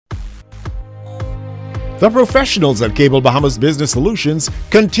The professionals at Cable Bahamas Business Solutions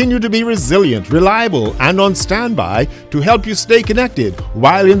continue to be resilient, reliable, and on standby to help you stay connected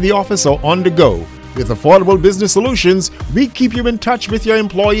while in the office or on the go. With affordable business solutions, we keep you in touch with your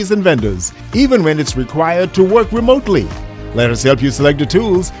employees and vendors, even when it's required to work remotely. Let us help you select the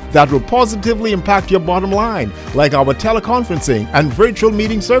tools that will positively impact your bottom line, like our teleconferencing and virtual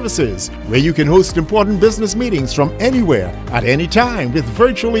meeting services, where you can host important business meetings from anywhere, at any time, with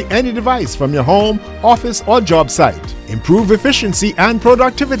virtually any device from your home, office, or job site. Improve efficiency and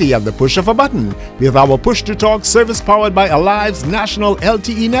productivity at the push of a button with our push-to-talk service powered by Alive's national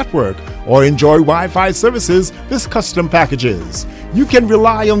LTE network, or enjoy Wi-Fi services with custom packages. You can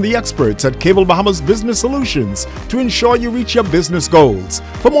rely on the experts at Cable Bahamas Business Solutions to ensure you reach your business goals.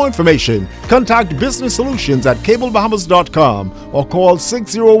 For more information, contact Business Solutions at cablebahamas.com or call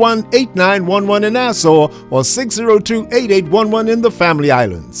 601-8911 in Nassau or 602-8811 in the Family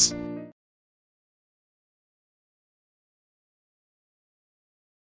Islands.